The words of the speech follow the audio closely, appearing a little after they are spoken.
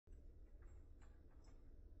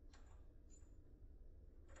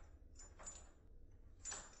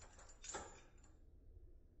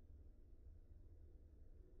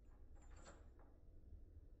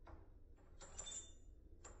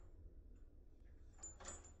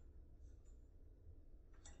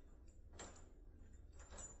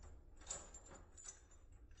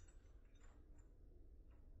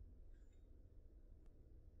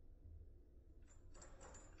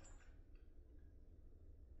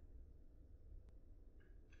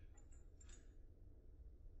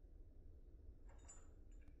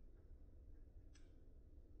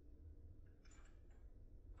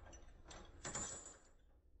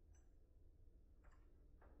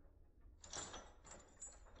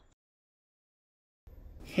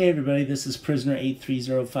Hey everybody, this is prisoner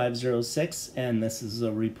 830506, and this is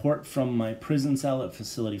a report from my prison cell at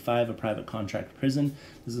Facility 5, a private contract prison.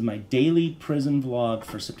 This is my daily prison vlog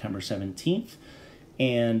for September 17th,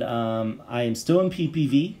 and I am still in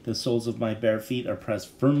PPV. The soles of my bare feet are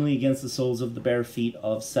pressed firmly against the soles of the bare feet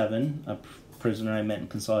of 7, a prisoner I met in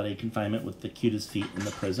consolidated confinement with the cutest feet in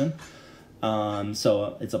the prison.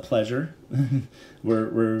 So it's a pleasure.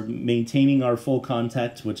 We're maintaining our full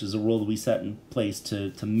contact, which is a rule we set in place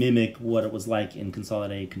to mimic what it was like in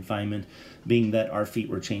consolidated confinement, being that our feet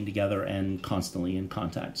were chained together and constantly in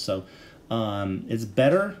contact. So it's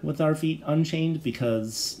better with our feet unchained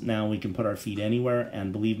because now we can put our feet anywhere,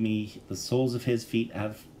 and believe me, the soles of his feet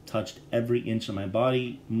have touched every inch of my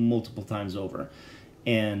body multiple times over,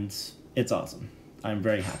 and it's awesome. I'm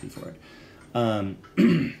very happy for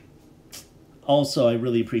it. Also, I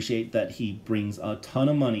really appreciate that he brings a ton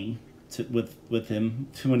of money with him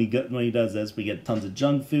when he does this. We get tons of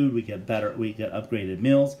junk food, we get upgraded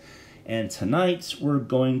meals, and tonight we're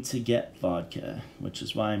going to get vodka, which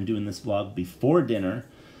is why I'm doing this vlog before dinner,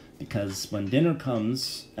 because when dinner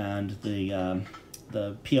comes and the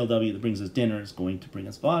PLW that brings us dinner is going to bring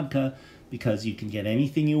us vodka, because you can get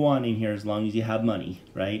anything you want in here as long as you have money,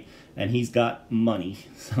 right? And he's got money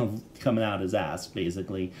so coming out his ass,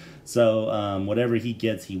 basically. So whatever he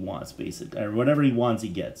gets, he wants, basically. Or whatever he wants, he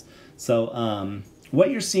gets. So what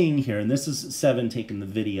you're seeing here, and this is 7 taking the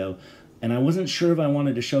video, and I wasn't sure if I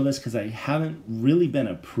wanted to show this because I haven't really been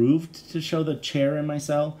approved to show the chair in my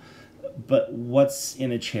cell. But what's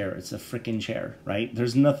in a chair? It's a freaking chair, right?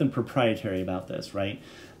 There's nothing proprietary about this, right?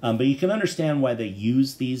 But you can understand why they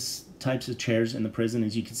use these types of chairs in the prison.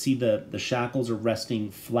 As you can see, the shackles are resting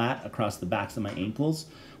flat across the backs of my ankles,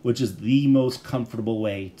 which is the most comfortable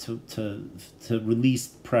way to release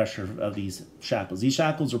pressure of these shackles. These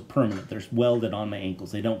shackles are permanent. They're welded on my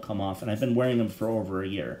ankles. They don't come off, and I've been wearing them for over a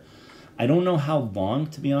year. I don't know how long,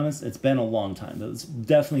 to be honest. It's been a long time. It's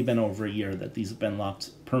definitely been over a year that these have been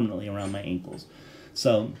locked permanently around my ankles.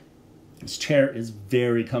 So this chair is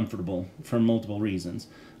very comfortable for multiple reasons.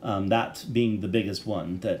 That being the biggest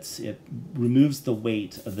one, that it removes the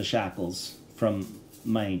weight of the shackles from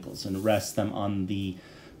my ankles and rests them on the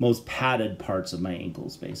most padded parts of my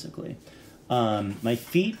ankles, basically. My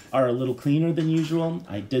feet are a little cleaner than usual.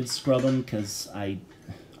 I did scrub them because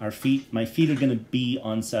my feet are going to be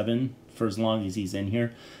on 7 for as long as he's in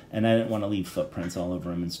here, and I didn't want to leave footprints all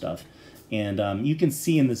over him and stuff. And you can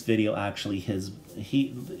see in this video, actually,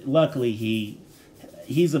 luckily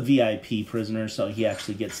he's a VIP prisoner, so he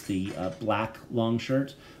actually gets the black long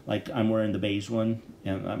shirt. Like I'm wearing the beige one,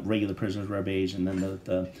 and regular prisoners wear beige, and then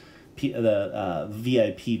the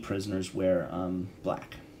VIP prisoners wear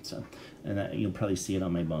black. So, and you'll probably see it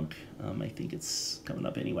on my bunk. I think it's coming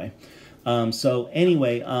up anyway. So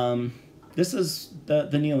anyway, this is the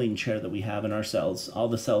kneeling chair that we have in our cells. All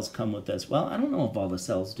the cells come with this. Well, I don't know if all the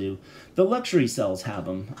cells do. The luxury cells have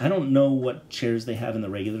them. I don't know what chairs they have in the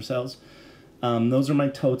regular cells. Those are my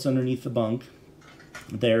totes underneath the bunk.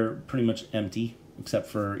 They're pretty much empty, except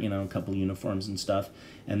for, you know, a couple uniforms and stuff.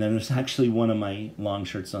 And then there's actually one of my long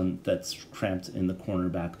shirts on that's cramped in the corner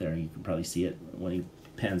back there. You can probably see it when he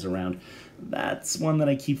pans around. That's one that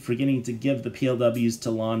I keep forgetting to give the PLWs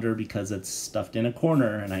to launder because it's stuffed in a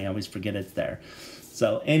corner and I always forget it's there.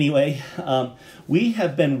 So anyway, we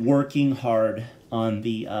have been working hard on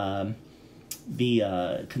the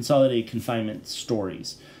consolidated confinement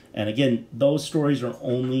stories. And again, those stories are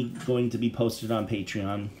only going to be posted on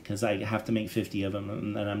Patreon because I have to make 50 of them,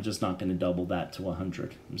 and I'm just not going to double that to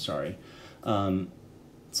 100. I'm sorry.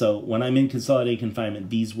 So when I'm in consolidated confinement,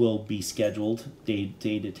 these will be scheduled day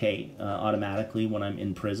to day automatically when I'm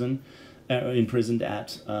in prison, in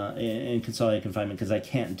consolidated confinement, because I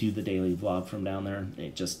can't do the daily vlog from down there.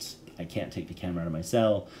 I can't take the camera out of my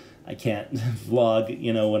cell. I can't vlog,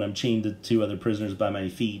 you know, when I'm chained to 2 other prisoners by my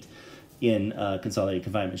feet in consolidated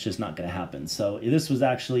confinement. It's just not going to happen. So this was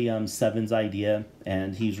actually 7's idea,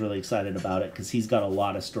 and he's really excited about it because he's got a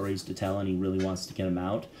lot of stories to tell and he really wants to get them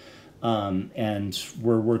out. And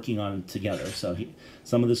we're working on it together. So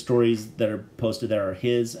some of the stories that are posted there are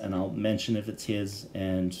his, and I'll mention if it's his,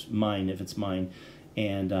 and mine if it's mine.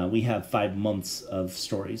 And we have 5 months of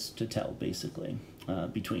stories to tell, basically,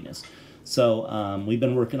 between us. So we've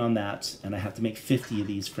been working on that, and I have to make 50 of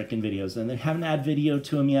these frickin' videos. And they haven't added video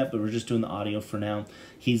to him yet, but we're just doing the audio for now.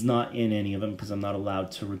 He's not in any of them because I'm not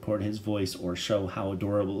allowed to record his voice or show how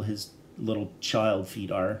adorable his little child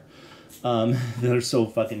feet are. They're so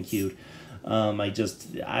fucking cute.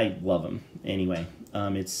 I love him. Anyway,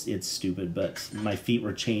 it's stupid, but my feet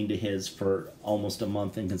were chained to his for almost a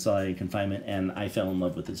month in consolidated confinement, and I fell in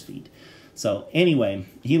love with his feet. So anyway,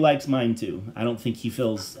 he likes mine too. I don't think he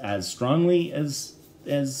feels as strongly as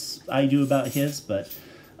I do about his, but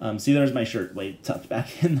see, there's my shirt way tucked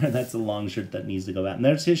back in there. That's a long shirt that needs to go out. And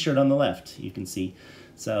there's his shirt on the left, you can see.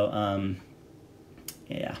 So,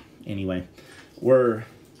 yeah, anyway, we're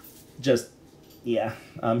just, yeah,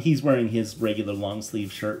 he's wearing his regular long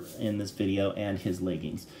sleeve shirt in this video and his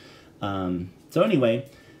leggings. So anyway,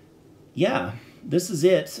 yeah, this is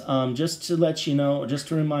it. Just to let you know, just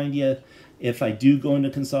to remind you, if I do go into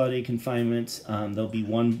consolidated confinement, there'll be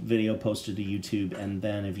one video posted to YouTube, and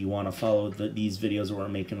then if you want to follow these videos that we're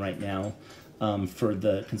making right now for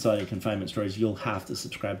the consolidated confinement stories, you'll have to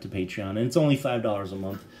subscribe to Patreon, and it's only $5 a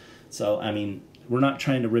month. So, I mean, we're not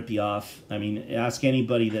trying to rip you off. I mean, ask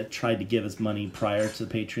anybody that tried to give us money prior to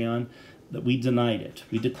Patreon, that we denied it.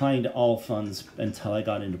 We declined all funds until I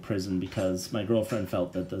got into prison because my girlfriend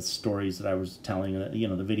felt that the stories that I was telling, you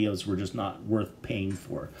know, the videos were just not worth paying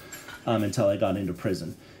for. Until I got into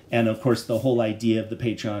prison. And of course, the whole idea of the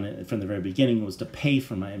Patreon from the very beginning was to pay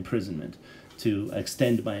for my imprisonment, to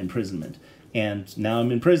extend my imprisonment. And now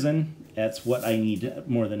I'm in prison. That's what I need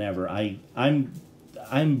more than ever. I'm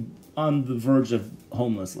on the verge of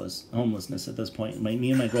homelessness at this point. Me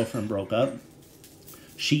and my girlfriend broke up.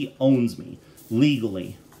 She owns me,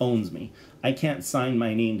 legally owns me. I can't sign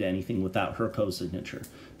my name to anything without her co-signature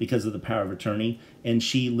because of the power of attorney, and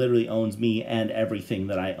she literally owns me, and everything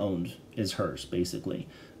that I owned is hers, basically,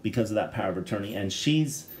 because of that power of attorney. And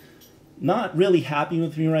she's not really happy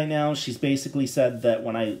with me right now. She's basically said that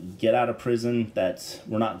when I get out of prison that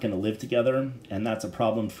we're not going to live together, and that's a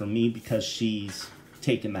problem for me because she's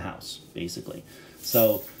taken the house, basically.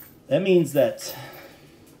 So that means that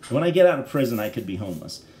when I get out of prison, I could be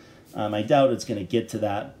homeless. I doubt it's going to get to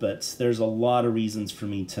that, but there's a lot of reasons for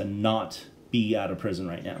me to not be out of prison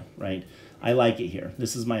right now, right? I like it here.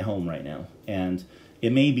 This is my home right now, and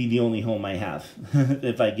it may be the only home I have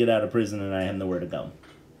if I get out of prison and I have nowhere to go.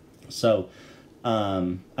 So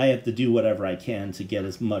I have to do whatever I can to get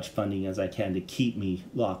as much funding as I can to keep me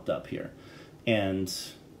locked up here, and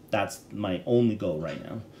that's my only goal right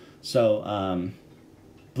now. So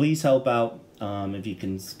please help out. If you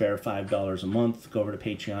can spare $5 a month, go over to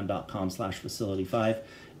patreon.com/facility5.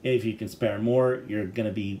 If you can spare more, you're going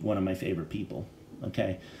to be one of my favorite people.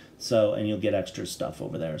 Okay, so, and you'll get extra stuff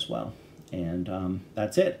over there as well. And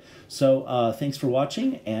that's it. So thanks for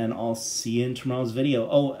watching, and I'll see you in tomorrow's video.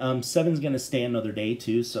 Oh, Seven's going to stay another day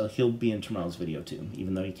too, so he'll be in tomorrow's video too,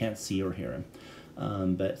 even though you can't see or hear him.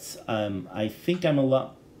 But I think I'm a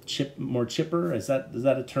lot more chipper. Is that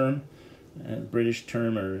a term? British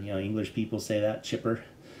term, or English people say that, chipper.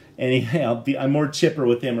 Anyway, I'm more chipper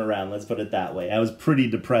with him around, let's put it that way. I was pretty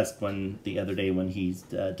depressed the other day when he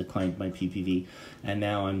declined my PPV, and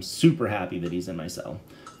now I'm super happy that he's in my cell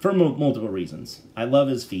for multiple reasons. I love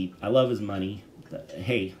his feet, I love his money.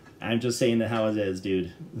 Hey, I'm just saying that how it is,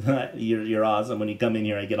 dude. You're awesome. When you come in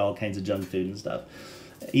here, I get all kinds of junk food and stuff.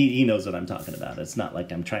 He knows what I'm talking about. It's not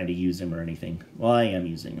like I'm trying to use him or anything. Well, I am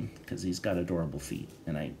using him because he's got adorable feet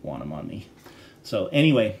and I want him on me. So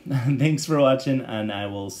anyway, thanks for watching, and I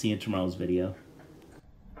will see you in tomorrow's video.